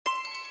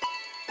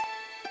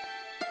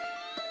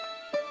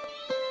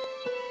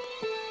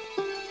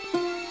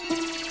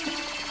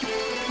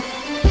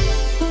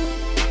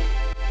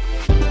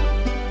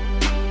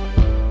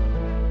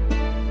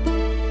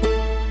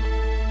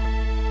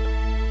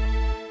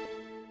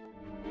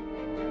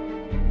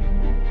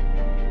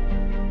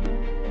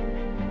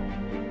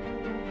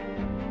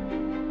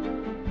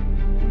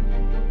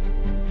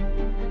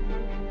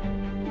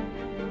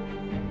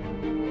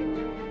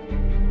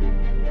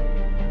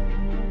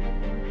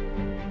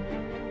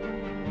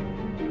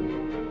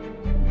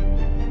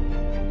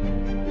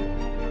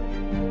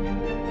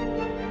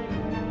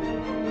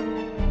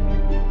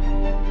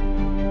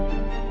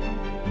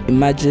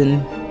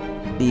Imagine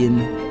being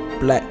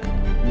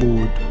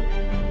blackballed,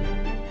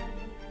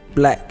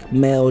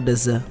 blackmailed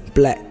as a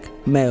black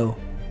male,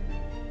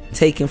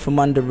 taken from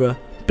under a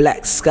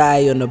black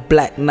sky on a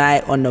black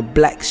night on a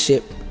black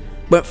ship.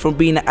 Went from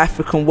being an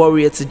African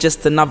warrior to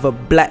just another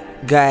black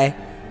guy.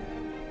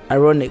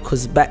 Ironic,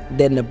 cause back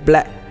then a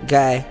black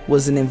guy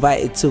wasn't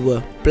invited to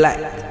a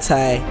black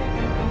tie.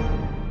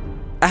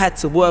 I had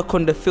to work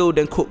on the field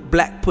and cook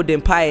black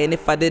pudding pie, and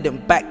if I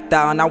didn't back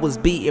down, I was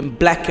beating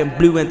black and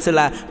blue until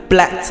I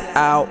blacked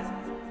out.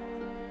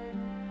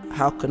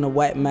 How can a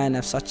white man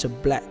have such a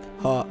black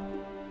heart?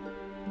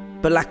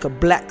 But like a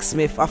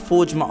blacksmith, I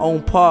forged my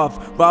own path.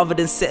 Rather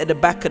than sit at the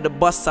back of the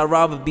bus, I'd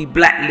rather be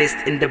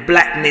blacklisted in the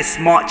blackness,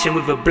 marching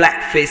with a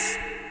black fist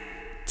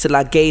till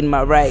I gained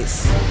my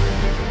rights.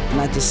 And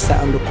I just sat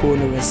on the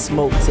corner and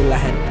smoked till I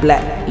had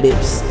black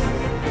lips.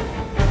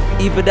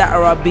 Either that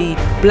or I'll be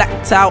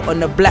blacked out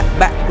on a black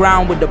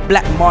background with a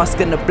black mask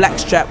and a black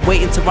strap,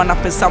 waiting to run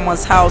up in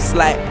someone's house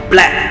like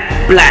black,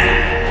 black.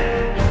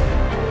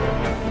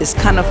 It's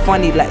kinda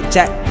funny like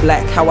Jack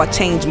Black, how I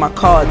changed my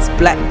cards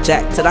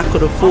blackjack till I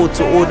could afford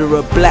to order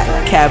a black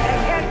cab.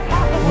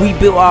 We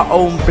built our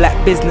own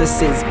black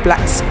businesses,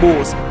 black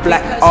sports,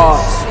 black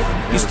arts.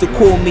 Used to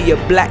call me a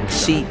black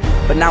sheep,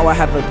 but now I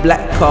have a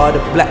black car,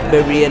 a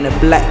Blackberry and a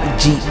black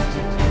Jeep.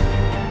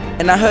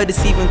 And I heard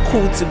it's even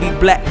cool to be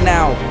black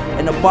now,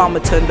 and Obama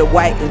turned the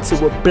white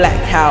into a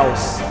black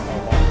house.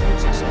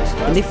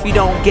 And if you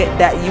don't get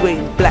that, you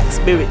ain't black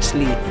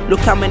spiritually.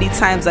 Look how many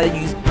times I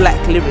use black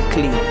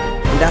lyrically,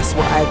 and that's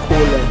what I call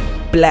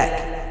a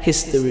black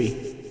history.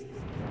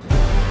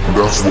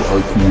 That's what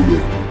I call a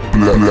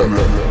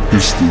black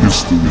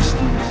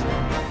history.